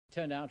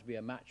Turned out to be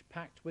a match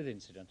packed with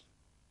incident.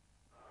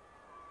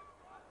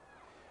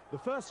 The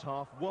first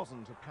half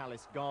wasn't a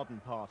Palace garden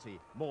party,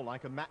 more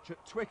like a match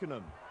at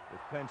Twickenham,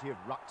 with plenty of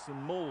rucks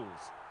and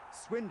mauls.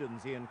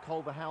 Swindon's Ian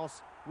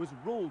Culverhouse was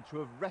ruled to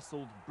have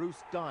wrestled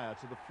Bruce Dyer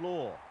to the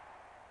floor.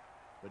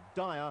 But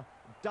Dyer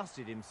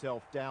dusted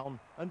himself down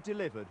and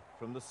delivered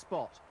from the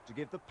spot to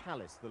give the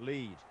Palace the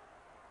lead.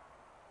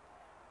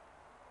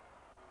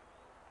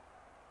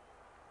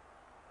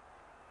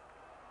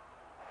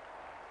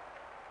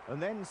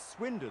 And then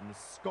Swindon's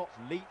Scott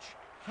Leach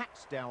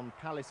hacked down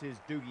Palace's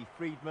Dougie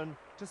Freedman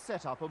to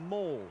set up a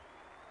maul.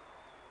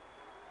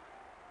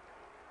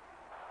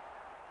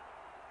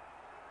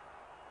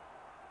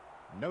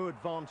 No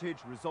advantage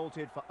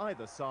resulted for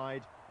either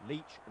side.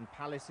 Leach and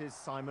Palace's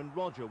Simon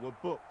Roger were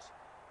booked.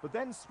 But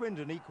then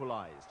Swindon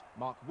equalised.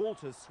 Mark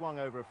Walters swung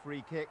over a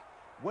free kick.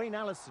 Wayne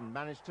Allison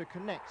managed to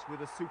connect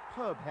with a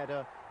superb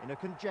header in a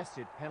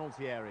congested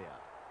penalty area.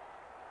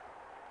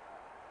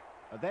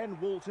 And then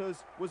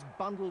Walters was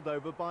bundled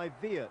over by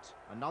Viet.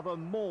 Another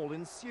maul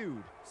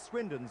ensued.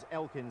 Swindon's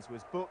Elkins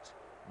was booked.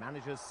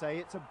 Managers say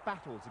it's a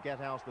battle to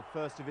get out of the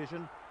First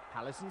Division.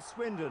 Palace and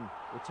Swindon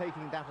were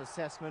taking that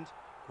assessment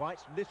quite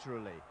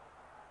literally.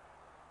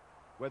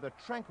 Whether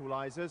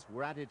tranquilizers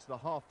were added to the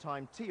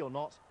half-time tea or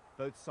not,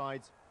 both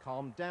sides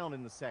calmed down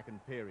in the second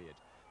period.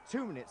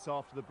 2 minutes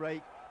after the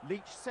break,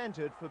 Leach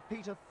centred for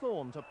Peter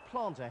Thorne to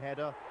plant a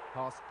header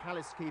past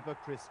Palace keeper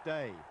Chris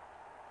Day.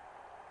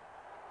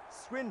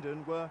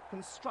 Swindon were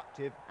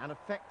constructive and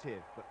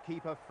effective, but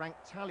keeper Frank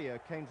Talia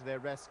came to their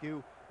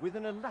rescue with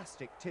an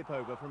elastic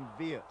tip-over from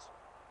Viet.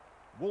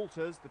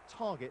 Walters, the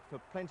target for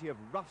plenty of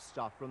rough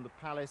stuff from the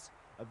Palace,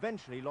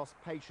 eventually lost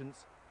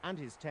patience and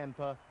his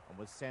temper and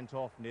was sent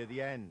off near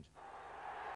the end.